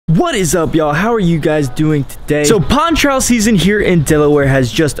What is up, y'all? How are you guys doing today? So pond trout season here in Delaware has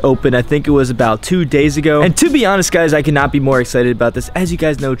just opened. I think it was about 2 days ago. And to be honest, guys, I cannot be more excited about this. As you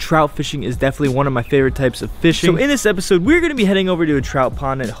guys know, trout fishing is definitely one of my favorite types of fishing. So in this episode, we're going to be heading over to a trout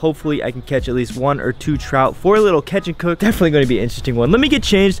pond, and hopefully I can catch at least 1 or 2 trout for a little catch and cook. Definitely going to be an interesting one. Let me get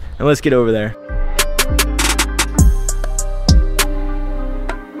changed and let's get over there.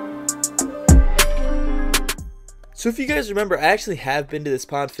 So if you guys remember, I actually have been to this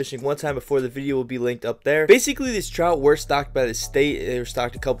pond fishing one time before. The video will be linked up there. Basically, these trout were stocked by the state. They were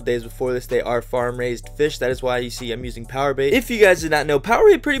stocked a couple days before this. They are farm-raised fish. That is why you see I'm using power bait. If you guys did not know, power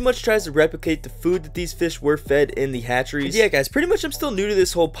bait pretty much tries to replicate the food that these fish were fed in the hatcheries. But yeah, guys, pretty much I'm still new to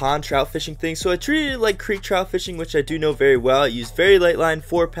this whole pond trout fishing thing, so I treated it like creek trout fishing, which I do know very well. I used very light line,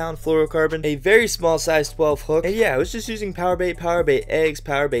 4-pound fluorocarbon, a very small size 12 hook, and yeah, I was just using power bait eggs,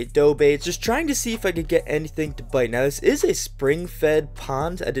 power bait dough baits, just trying to see if I could get anything to bite. Now, this is a spring-fed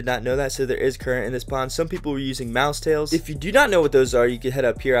pond. I did not know that, so there is current in this pond. Some people were using mouse tails. If you do not know what those are, you can head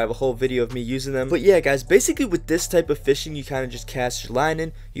up here. I have a whole video of me using them. But yeah, guys, basically with this type of fishing, you kind of just cast your line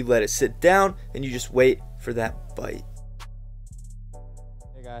in, you let it sit down, and you just wait for that bite.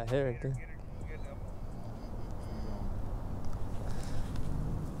 I got a head right there.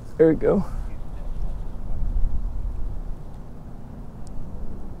 There we go.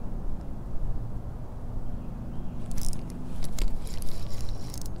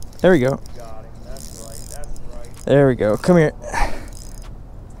 There we go. Got him. That's right. That's right. There we go. Come here. Yes,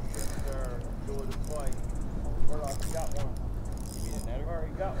 sir. Enjoy the fight. Murdoch, you got one. You need a net?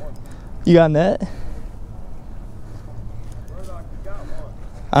 You got one. You got a net? Murdoch, you got one.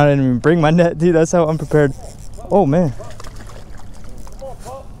 I didn't even bring my net, dude. That's how unprepared. Oh, man. Come on,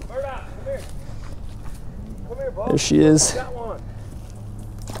 Pup. Murdoch, come here. Come here, Pup. There she is. Got one.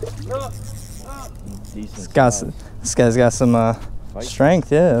 Look. This guy's got some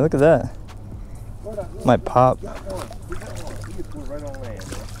strength, yeah, look at that. Might pop.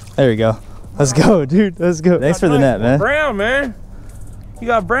 There we go. Let's go, dude. Let's go. Thanks for the net, man. Brown, man. You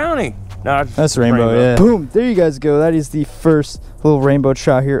got brownie. No, that's rainbow, yeah. Boom. There you guys go. That is the first little rainbow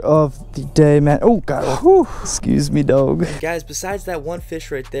trout here of the day, man. Oh, God. Whew. Excuse me, dog. Guys, besides that one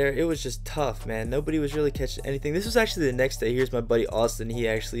fish right there, it was just tough, man. Nobody was really catching anything. This was actually the next day. Here's my buddy Austin. He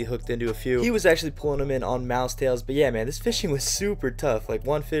actually hooked into a few. He was actually pulling them in on mouse tails. But yeah, man, this fishing was super tough. Like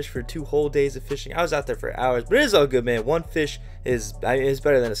one fish for 2 whole days of fishing. I was out there for hours, but it is all good, man. One fish is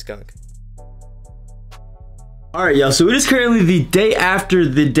better than a skunk. Alright, y'all, so it is currently the day after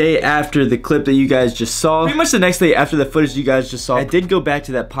the clip that you guys just saw. Pretty much the next day after the footage you guys just saw. I did go back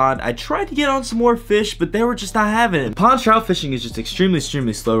to that pond. I tried to get on some more fish, but they were just not having it. Pond trout fishing is just extremely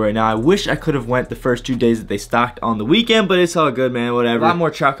slow right now. I wish I could have went the first 2 days that they stocked on the weekend, but it's all good, man, whatever. A lot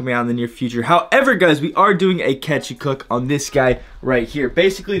more trout coming out in the near future. However, guys, we are doing a catch and cook on this guy right here.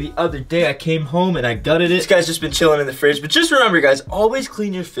 Basically, the other day I came home and I gutted it. This guy's just been chilling in the fridge, but just remember, guys, always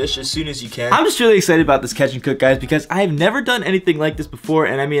clean your fish as soon as you can. I'm just really excited about this catch and cook, guys, because I have never done anything like this before,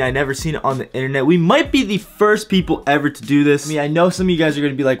 and I mean, I never seen it on the internet. We might be the first people ever to do this. I mean, I know some of you guys are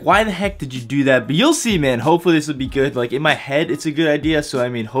gonna be like, why the heck did you do that? But you'll see, man. Hopefully this will be good. Like, in my head, it's a good idea, so I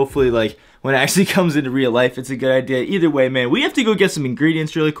mean, hopefully, like, when it actually comes into real life, it's a good idea. Either way, man, we have to go get some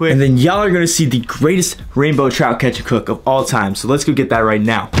ingredients really quick, and then y'all are gonna see the greatest rainbow trout catch and cook of all time. So let's go get that right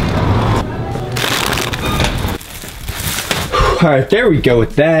now. Alright, there we go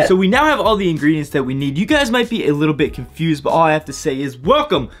with that. So we now have all the ingredients that we need. You guys might be a little bit confused, but all I have to say is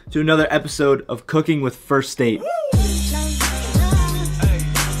welcome to another episode of Cooking with First State.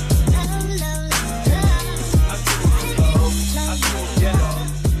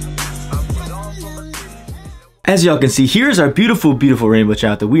 As y'all can see, here's our beautiful rainbow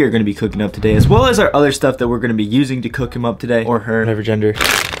trout that we are going to be cooking up today, as well as our other stuff that we're going to be using to cook him up today, or her, whatever gender.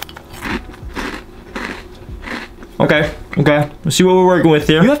 Okay, let's see what we're working with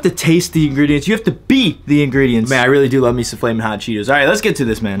here. You have to taste the ingredients. You have to be the ingredients. Man, I really do love me some Flamin Hot Cheetos. All right, let's get to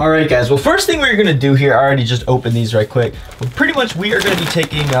this, man. All right, guys. Well, first thing we're gonna do here, I already just opened these right quick. But pretty much we are gonna be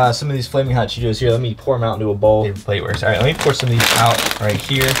taking some of these Flamin Hot Cheetos here. Let me pour them out into a bowl. Favorite plate works. All right, let me pour some of these out right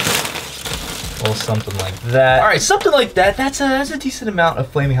here. A little something like that. All right, something like that. That's a decent amount of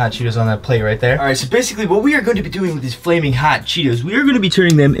Flaming Hot Cheetos on that plate right there. All right, so basically what we are going to be doing with these Flaming Hot Cheetos, we are going to be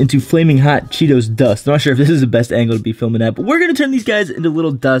turning them into Flaming Hot Cheetos dust. I'm not sure if this is the best angle to be filming at, but we're going to turn these guys into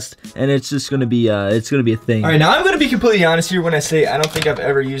little dust, and it's just going to be, a thing. All right, now I'm going to be completely honest here when I say I don't think I've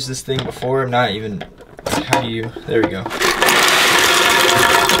ever used this thing before. I'm not even, how do you, there we go. All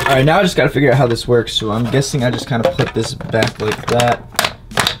right, now I just got to figure out how this works, so I'm guessing I just kind of put this back like that.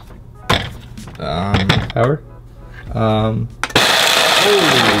 Power. Oh.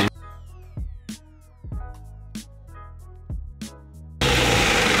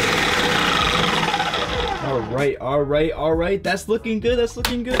 All right. That's looking good.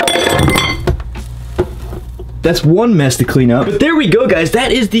 That's one mess to clean up. But there we go, guys.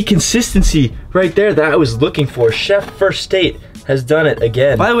 That is the consistency right there that I was looking for. Chef First State has done it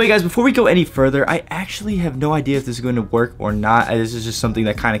again. By the way, guys, before we go any further, I actually have no idea if this is going to work or not. This is just something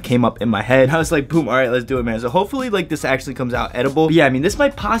that kind of came up in my head. I was like, boom, all right, let's do it, man. So hopefully, like, this actually comes out edible. But yeah, I mean, this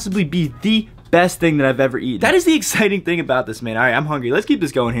might possibly be the best thing that I've ever eaten. That is the exciting thing about this, man. All right, I'm hungry. Let's keep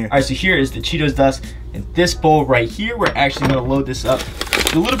this going here. All right, so here is the Cheetos dust. In this bowl right here, we're actually going to load this up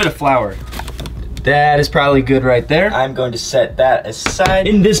with a little bit of flour. That is probably good right there. I'm going to set that aside.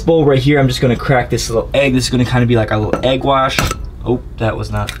 In this bowl right here, I'm just gonna crack this little egg. This is gonna kind of be like a little egg wash. Oh, that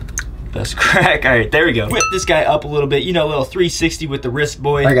was not the best crack. All right, there we go. Whip this guy up a little bit. You know, a little 360 with the wrist,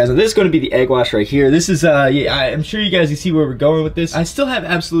 boy. All right, guys, so this is gonna be the egg wash right here. This is, yeah, I'm sure you guys can see where we're going with this. I still have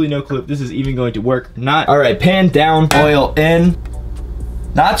absolutely no clue if this is even going to work or not. All right, pan down, oil in.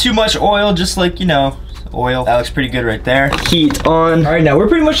 Not too much oil, just like, you know, oil. That looks pretty good right there. Heat on. All right, now we're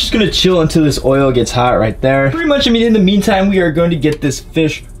pretty much just gonna chill until this oil gets hot right there. Pretty much, I mean, in the meantime, we are going to get this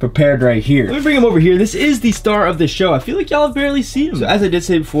fish prepared right here. Let me bring him over here. This is the star of the show. I feel like y'all have barely seen him. So as I did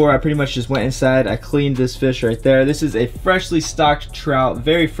say before, I pretty much just went inside. I cleaned this fish right there. This is a freshly stocked trout,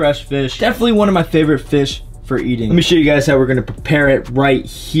 very fresh fish. Definitely one of my favorite fish for eating. Let me show you guys how we're gonna prepare it right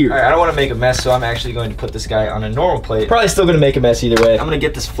here. All right, I don't wanna make a mess, so I'm actually going to put this guy on a normal plate. Probably still gonna make a mess either way. I'm gonna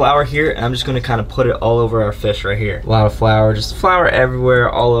get this flour here, and I'm just gonna kind of put it all over our fish right here. A lot of flour, just flour everywhere,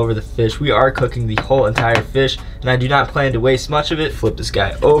 all over the fish. We are cooking the whole entire fish, and I do not plan to waste much of it. Flip this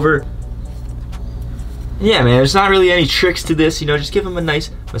guy over. Yeah, man, there's not really any tricks to this, you know, just give him a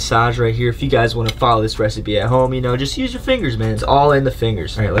nice massage right here. If you guys wanna follow this recipe at home, you know, just use your fingers, man. It's all in the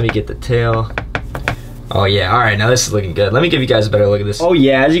fingers. All right, let me get the tail. Oh yeah, all right, now this is looking good. Let me give you guys a better look at this. Oh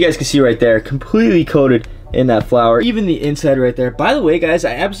yeah, as you guys can see right there, completely coated in that flour. Even the inside right there. By the way, guys,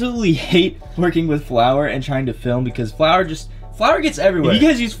 I absolutely hate working with flour and trying to film because flour gets everywhere. If you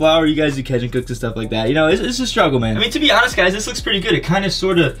guys use flour, you guys do catch and cooks and stuff like that. You know, it's a struggle, man. I mean, to be honest, guys, this looks pretty good. It kind of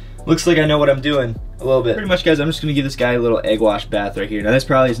sort of looks like I know what I'm doing a little bit. Pretty much, guys, I'm just gonna give this guy a little egg wash bath right here. Now, this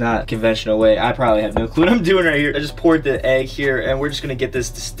probably is not a conventional way. I probably have no clue what I'm doing right here. I just poured the egg here, and we're just gonna get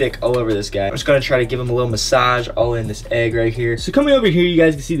this to stick all over this guy. I'm just gonna try to give him a little massage all in this egg right here. So coming over here, you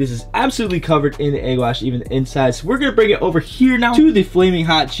guys can see this is absolutely covered in the egg wash, even the inside. So we're gonna bring it over here now to the Flamin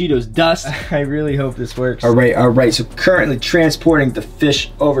Hot Cheetos dust. I really hope this works. All right. So currently transporting the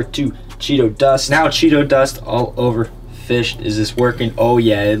fish over to Cheeto dust. Now Cheeto dust all over fish. Is this working? Oh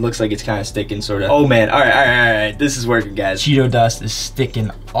yeah, it looks like it's kind of sticking, sort of. Oh man, all right, this is working, guys. Cheeto dust is sticking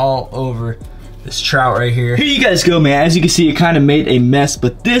all over this trout right here. Here you guys go, man. As you can see, it kind of made a mess,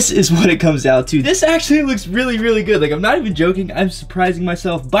 but this is what it comes out to. This actually looks really, really good. Like, I'm not even joking. I'm surprising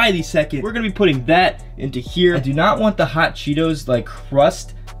myself by the second. We're gonna be putting that into here. I do not want the hot Cheetos, like,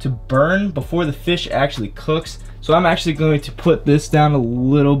 crust to burn before the fish actually cooks. So I'm actually going to put this down a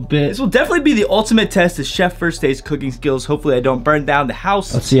little bit. This will definitely be the ultimate test of Chef First State's cooking skills. Hopefully I don't burn down the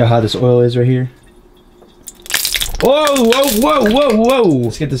house. Let's see how hot this oil is right here. Whoa.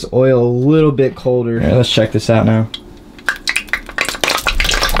 Let's get this oil a little bit colder. All right, let's check this out now.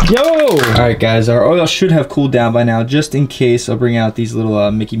 Yo! All right, guys, our oil should have cooled down by now. Just in case, I'll bring out these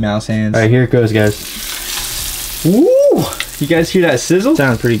little Mickey Mouse hands. All right, here it goes, guys. Woo! You guys hear that sizzle?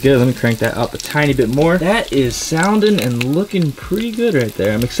 Sounding pretty good. Let me crank that up a tiny bit more. That is sounding and looking pretty good right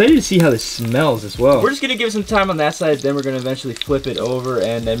there. I'm excited to see how this smells as well. We're just gonna give it some time on that side, then we're gonna eventually flip it over,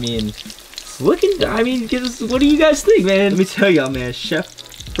 and I mean, it's looking, what do you guys think, man? Let me tell y'all, man, Chef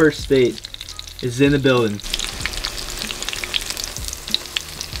First State is in the building.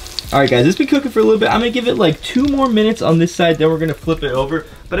 All right, guys, it's been cooking for a little bit. I'm gonna give it like 2 more minutes on this side, then we're gonna flip it over.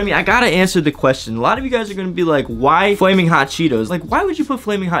 But I mean, I gotta answer the question. A lot of you guys are gonna be like, why Flamin Hot Cheetos? Like, why would you put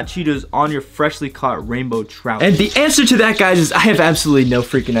Flamin Hot Cheetos on your freshly caught rainbow trout? And the answer to that, guys, is I have absolutely no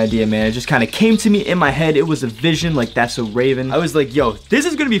freaking idea, man. It just kind of came to me in my head. It was a vision, like That's So Raven. I was like, yo, this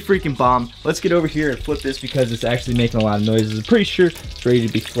is gonna be freaking bomb. Let's get over here and flip this because it's actually making a lot of noises. I'm pretty sure it's ready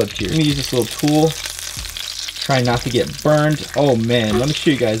to be flipped here. Let me use this little tool. Try not to get burned. Oh man, let me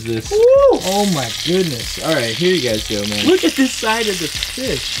show you guys this. Woo! Oh my goodness. All right, here you guys go, man. Look at this side of the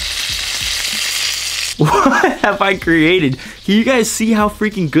fish. What have I created? Can you guys see how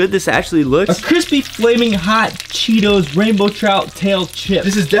freaking good this actually looks? A crispy Flamin Hot Cheetos rainbow trout tail chip.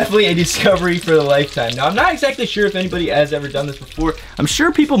 This is definitely a discovery for the lifetime. Now, I'm not exactly sure if anybody has ever done this before. I'm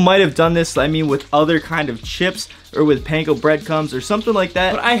sure people might have done this, I mean, with other kind of chips or with panko breadcrumbs or something like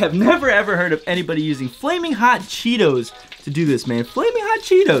that. But I have never ever heard of anybody using Flamin Hot Cheetos to do this, man. Flamin Hot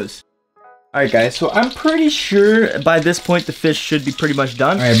Cheetos. All right, guys, so I'm pretty sure by this point the fish should be pretty much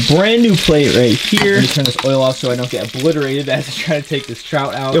done. All right, brand new plate right here. Let me turn this oil off so I don't get obliterated as I try to take this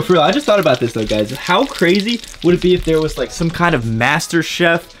trout out. Yo, for real, I just thought about this though, guys. How crazy would it be if there was like some kind of master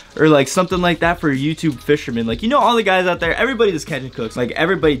chef or like something like that for YouTube fishermen? Like, you know, all the guys out there, everybody does catch and cooks, like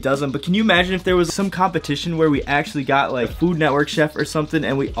everybody does them, but can you imagine if there was some competition where we actually got like Food Network chef or something,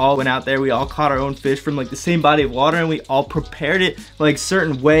 and we all went out there, we all caught our own fish from like the same body of water, and we all prepared it like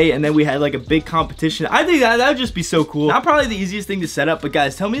certain way, and then we had like a big competition? I think that would just be so cool. Not probably the easiest thing to set up, but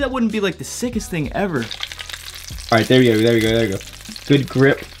guys, tell me that wouldn't be like the sickest thing ever. All right, there we go, there we go, there we go. Good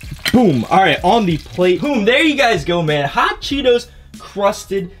grip. Boom. All right, on the plate. Boom, there you guys go, man. Hot Cheetos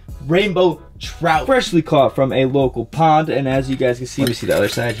crusted rainbow trout, freshly caught from a local pond. And as you guys can see, let me see the other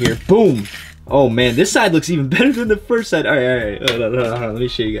side here. Boom. Oh man, this side looks even better than the first side. All right, hold on, let me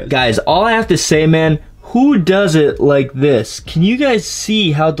show you guys. Guys, all I have to say, man, who does it like this? Can you guys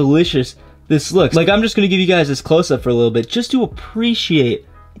see how delicious this looks? Like, I'm just gonna give you guys this close-up for a little bit just to appreciate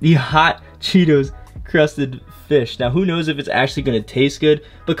the Hot Cheetos crusted fish. Now, who knows if it's actually gonna taste good,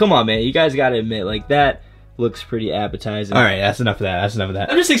 but come on, man, you guys gotta admit, like, that looks pretty appetizing. All right, that's enough of that, that's enough of that.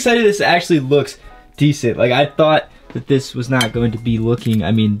 I'm just excited this actually looks decent. Like, I thought that this was not going to be looking,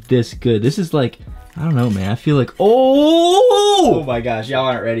 I mean, this good. This is like, I don't know, man, I feel like, oh my gosh, y'all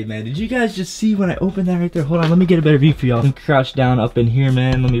aren't ready, man. Did you guys just see when I opened that right there? Hold on, let me get a better view for y'all. Let me crouch down up in here,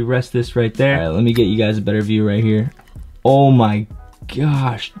 man. Let me rest this right there. All right, let me get you guys a better view right here. Oh my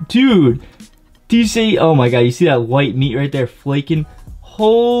gosh, dude. Do you see, oh my god, you see that white meat right there flaking?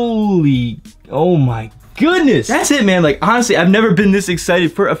 Holy, oh my goodness. That's it, man. Like, honestly, I've never been this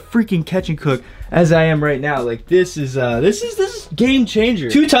excited for a freaking catch and cook as I am right now. Like, this is game changer.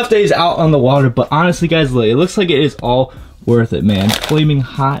 2 tough days out on the water, but honestly, guys, look, it looks like it is all worth it, man. Flaming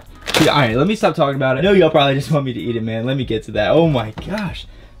hot. Dude, all right, let me stop talking about it. I know y'all probably just want me to eat it, man. Let me get to that. Oh my gosh,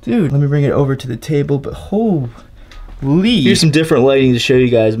 dude. Let me bring it over to the table, but holy. Here's some different lighting to show you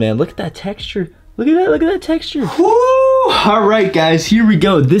guys, man. Look at that texture. Look at that texture. Woo! All right, guys, here we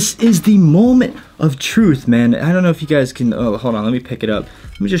go. This is the moment of truth, man. I don't know if you guys can, oh, hold on, let me pick it up.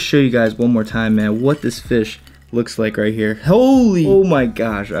 Let me just show you guys one more time, man, what this fish looks like right here. Holy, oh my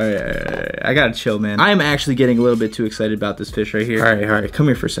gosh. All right, I gotta chill, man. I'm actually getting a little bit too excited about this fish right here. All right, come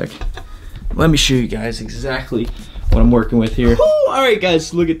here for a second. Let me show you guys exactly what I'm working with here. All right,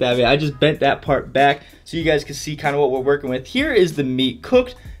 guys, look at that, man. I just bent that part back so you guys can see kind of what we're working with. Here is the meat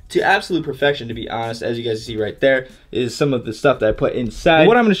cooked to absolute perfection, to be honest. As you guys see right there is some of the stuff that I put inside. But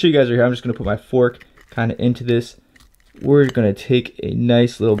what I'm gonna show you guys right here, I'm just gonna put my fork kind of into this. We're gonna take a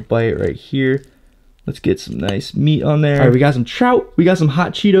nice little bite right here. Let's get some nice meat on there. All right, we got some trout, we got some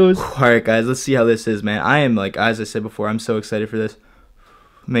hot Cheetos. All right, guys, let's see how this is, man. I am, like, as I said before, I'm so excited for this.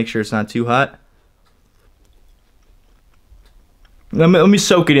 Make sure it's not too hot. Let me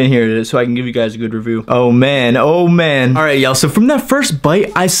soak it in here so I can give you guys a good review. Oh man, oh man. All right, y'all, so from that first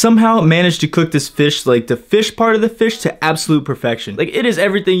bite, I somehow managed to cook this fish, like the fish part of the fish, to absolute perfection. Like, it is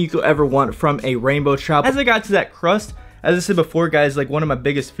everything you could ever want from a rainbow trout. As I got to that crust, as I said before, guys, like, one of my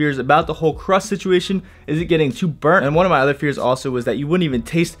biggest fears about the whole crust situation is it getting too burnt. And one of my other fears also was that you wouldn't even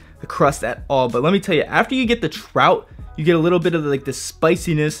taste the crust at all. But let me tell you, after you get the trout, you get a little bit of like the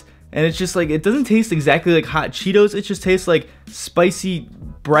spiciness. And it's just like, it doesn't taste exactly like hot Cheetos. It just tastes like spicy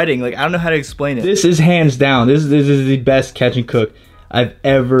breading. Like, I don't know how to explain it. This is hands down. This is the best catch and cook I've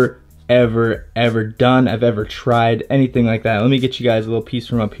ever done. I've ever tried anything like that. Let me get you guys a little piece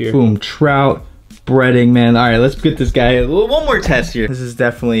from up here. Boom, trout breading, man. All right, let's get this guy one more test here. This is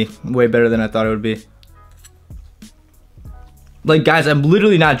definitely way better than I thought it would be. Like, guys, I'm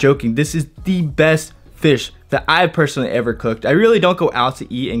literally not joking. This is the best fish that I've personally ever cooked. I really don't go out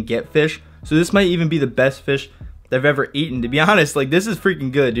to eat and get fish, so this might even be the best fish that I've ever eaten, to be honest. Like, this is freaking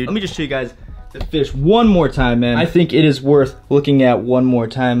good, dude. Let me just show you guys the fish one more time, man. I think it is worth looking at one more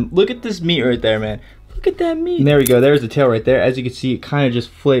time. Look at this meat right there, man. Look at that meat. And there we go, there's the tail right there. As you can see, it kind of just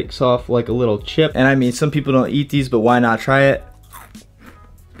flakes off like a little chip. And I mean, some people don't eat these, but why not try it?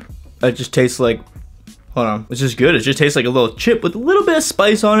 It just tastes like, hold on, it's just good. It just tastes like a little chip with a little bit of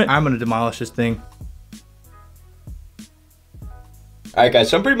spice on it. I'm gonna demolish this thing. Alright, guys,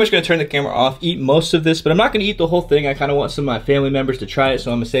 so I'm pretty much going to turn the camera off, eat most of this, but I'm not going to eat the whole thing. I kind of want some of my family members to try it,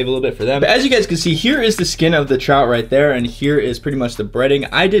 so I'm going to save a little bit for them. But as you guys can see, here is the skin of the trout right there, and here is pretty much the breading.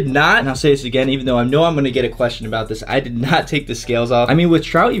 I did not, and I'll say this again, even though I know I'm going to get a question about this, I did not take the scales off. I mean, with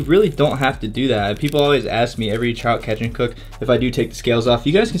trout, you really don't have to do that. People always ask me every trout catch and cook if I do take the scales off.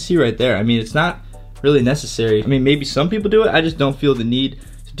 You guys can see right there. I mean, it's not really necessary. I mean, maybe some people do it. I just don't feel the need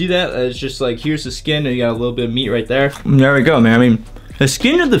to do that. It's just like, here's the skin, and you got a little bit of meat right there. And there we go, man. I mean, The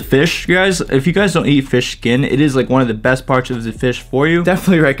skin of the fish, guys, if you guys don't eat fish skin, it is like one of the best parts of the fish for you.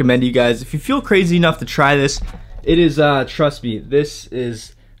 Definitely recommend you guys, if you feel crazy enough to try this, it is, trust me, this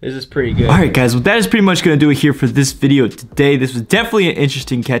is pretty good. All right, guys, well, that is pretty much gonna do it here for this video today. This was definitely an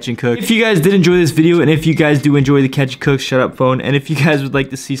interesting catch and cook. If you guys did enjoy this video, and if you guys do enjoy the catch and cooks, shut up phone, and if you guys would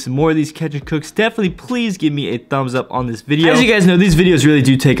like to see some more of these catch and cooks, definitely please give me a thumbs up on this video. As you guys know, these videos really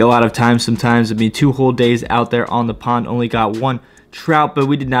do take a lot of time sometimes. I mean, 2 whole days out there on the pond, only got 1 trout, but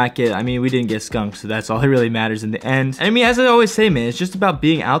we did not get, I mean, we didn't get skunked, so that's all that really matters in the end. And I mean, as I always say, man, it's just about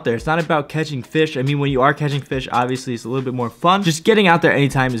being out there. It's not about catching fish. I mean, when you are catching fish, obviously it's a little bit more fun. Just getting out there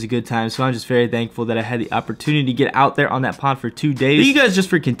anytime is a good time, so I'm just very thankful that I had the opportunity to get out there on that pond for 2 days. Thank you guys just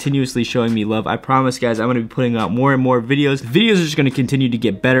for continuously showing me love. I promise, guys, I'm gonna be putting out more and more videos. The videos are just gonna continue to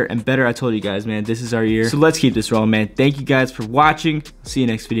get better and better. I told you guys, man, this is our year, so let's keep this rolling, man. Thank you guys for watching. See you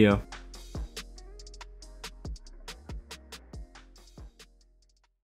next video.